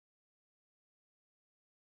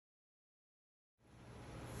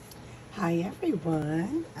Hi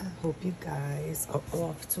everyone, I hope you guys are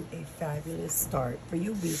off to a fabulous start for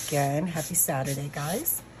your weekend. Happy Saturday,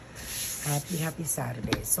 guys. Happy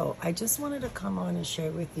Saturday. So I just wanted to come on and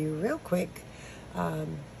share with you real quick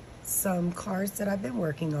some cards that I've been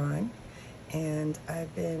working on, and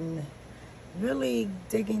I've been really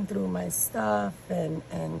digging through my stuff and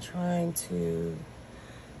trying to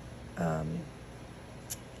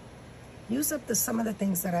use up some of the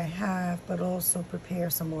things that I have, but also prepare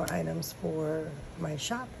some more items for my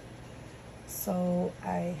shop. So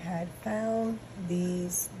I had found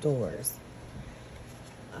these doors.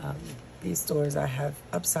 These doors I have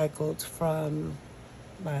upcycled from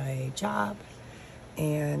my job,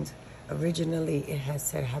 and originally it had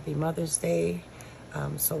said Happy Mother's Day.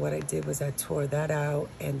 So what I did was I tore that out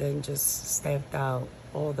and then just stamped out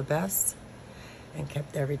all the best and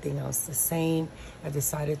kept everything else the same. I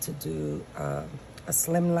decided to do a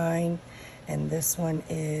slim line, and this one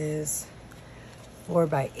is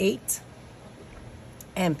 4x8.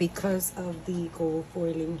 And because of the gold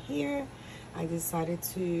foiling here, I decided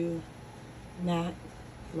to mat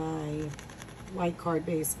my white card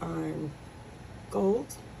base on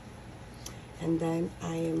gold. And then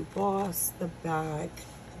I embossed the back.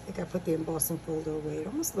 I think I put the embossing folder away. It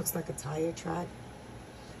almost looks like a tire track,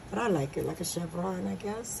 but I like it, like a chevron, I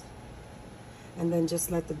guess. And then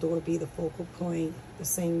just let the door be the focal point, the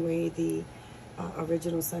same way the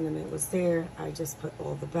original sentiment was there. I just put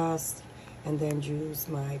all the best, and then use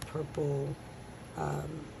my purple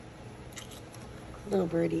little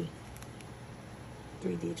birdie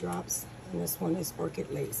 3D drops. And this one is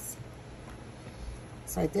orchid lace.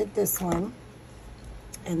 So I did this one,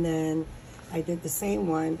 and then I did the same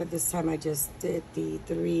one, but this time I just did the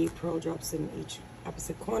 3 pearl drops in each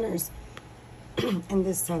opposite corners. And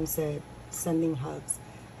this time said sending hugs.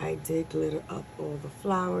 I did glitter up all the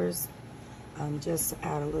flowers, just to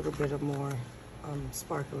add a little bit of more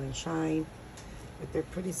sparkle and shine, but they're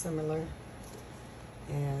pretty similar.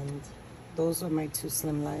 And those are my 2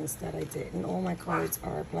 slim lines that I did, and all my cards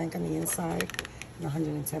are blank on the inside and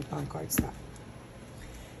 110 pound cardstock.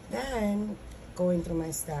 Then going through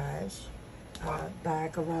my stash,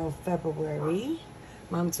 back around February,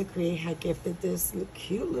 Mom to Create had gifted this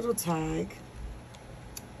cute little tag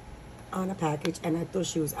on a package, and I thought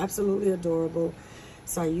she was absolutely adorable.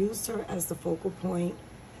 So I used her as the focal point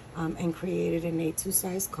and created an A2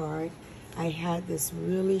 size card. I had this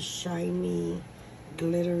really shiny,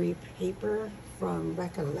 glittery paper from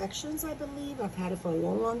Recollections, I believe. I've had it for a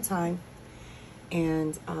long time.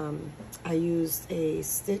 And I used a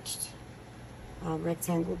stitched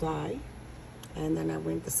rectangle die, and then I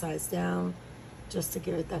went the size down just to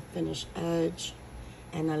give it that finished edge,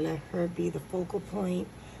 and I let her be the focal point.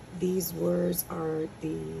 These words are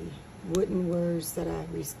the wooden words that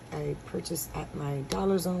I purchased at my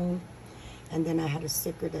Dollar Zone, and then I had a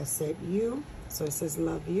sticker that said you, so it says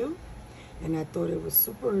love you, and I thought it was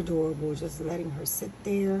super adorable, just letting her sit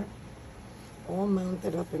there all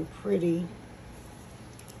mounted up and pretty.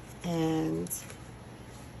 And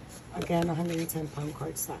again, 110 pound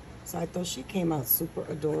cardstock. So I thought she came out super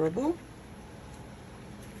adorable.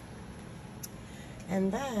 And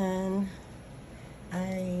then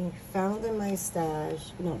I found in my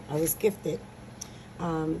stash, no, I was gifted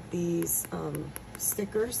these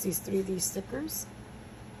stickers, these 3D stickers.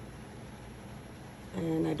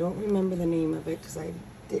 And I don't remember the name of it because I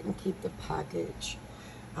didn't keep the package.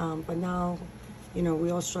 But now, you know,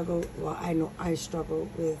 we all struggle. Well, I know I struggle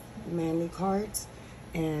with manly cards,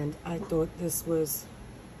 and I thought this was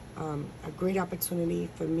a great opportunity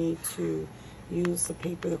for me to use the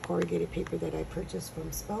paper, the corrugated paper that I purchased from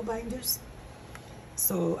Spellbinders.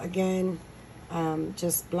 So again,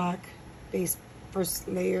 just black base first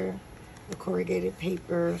layer, the corrugated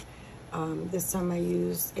paper. This time I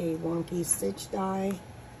used a wonky stitch die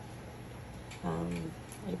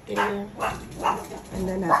right there. And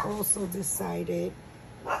then I also decided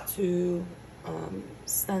to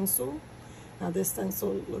stencil. Now this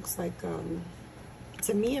stencil looks like,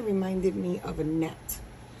 to me it reminded me of a net,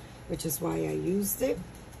 which is why I used it.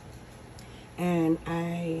 And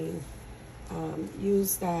I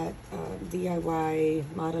used that DIY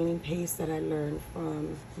modeling paste that I learned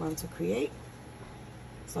from Mom to Create.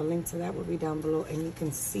 So a link to that will be down below, and you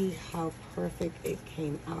can see how perfect it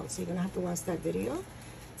came out. So you're gonna have to watch that video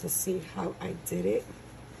to see how I did it.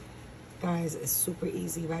 Guys, it's super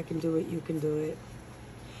easy. If I can do it, you can do it.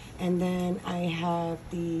 And then I have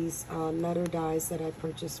these letter dies that I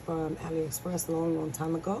purchased from AliExpress a long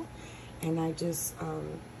time ago. And I just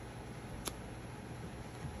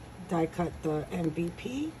die cut the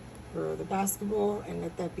MVP for the basketball and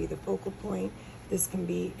let that be the focal point. This can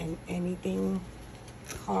be an anything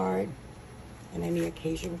card, and any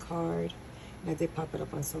occasion card. And I did pop it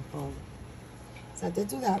up on some foam. So I did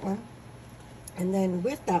do that one. And then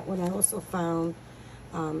with that one, I also found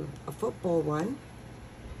a football one.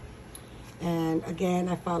 And again,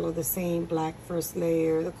 I followed the same black first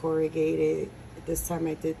layer, the corrugated. This time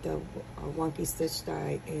I did the wonky stitch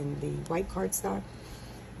die in the white cardstock.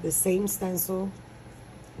 The same stencil.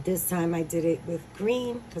 This time I did it with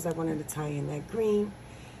green because I wanted to tie in that green.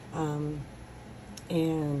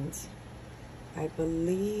 And I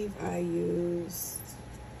believe I used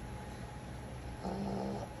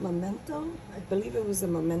Memento. I believe it was a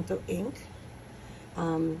Memento ink.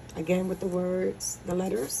 Again with the words, the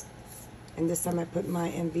letters. And this time I put my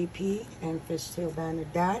MVP and fishtail banner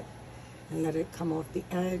dot and let it come off the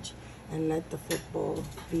edge and let the football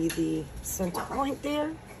be the center point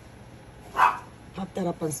there. Pop that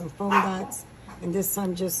up on some foam dots. And this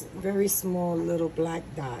time just very small little black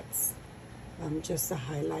dots. Just to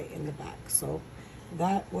highlight in the back. So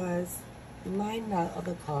that was my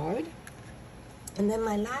other card. And then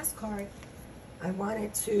my last card, I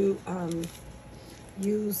wanted to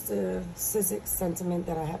use the Sizzix sentiment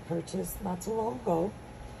that I had purchased not too long ago.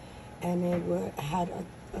 And it had a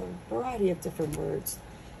variety of different words.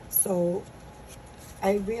 So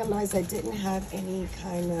I realized I didn't have any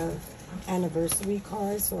kind of anniversary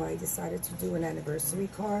card, so I decided to do an anniversary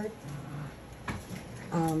card.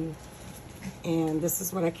 And this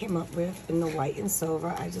is what I came up with in the white and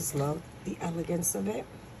silver. I just love the elegance of it.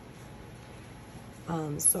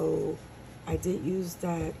 So I did use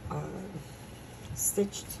that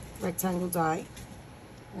stitched rectangle die.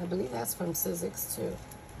 I believe that's from Sizzix too.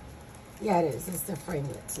 Yeah, it is. It's the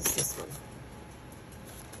framelits. It's this one.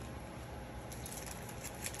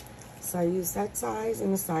 So I used that size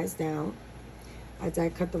and the size down. I die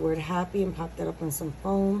cut the word happy and popped that up on some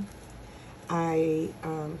foam. I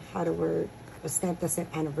had a stamp that said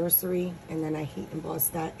anniversary, and then I heat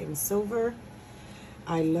embossed that in silver.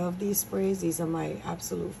 I love these sprays. These are my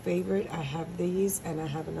absolute favorite. I have these, and I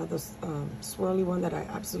have another swirly one that I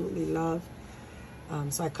absolutely love.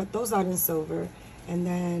 So I cut those out in silver. And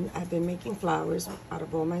then I've been making flowers out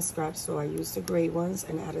of all my scraps, so I used the gray ones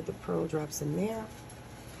and added the pearl drops in there.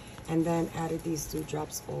 And then added these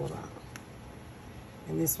dewdrops all around.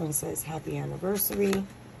 And this one says happy anniversary,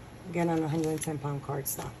 again on 110-pound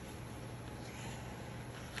cardstock.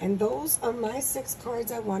 And those are my 6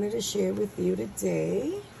 cards I wanted to share with you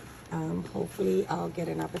today. Hopefully I'll get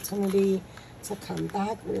an opportunity to come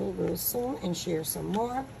back real soon and share some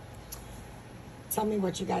more. Tell me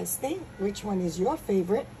what you guys think. Which one is your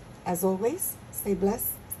favorite? As always, stay blessed,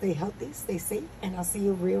 stay healthy, stay safe, and I'll see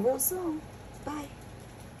you real soon. Bye.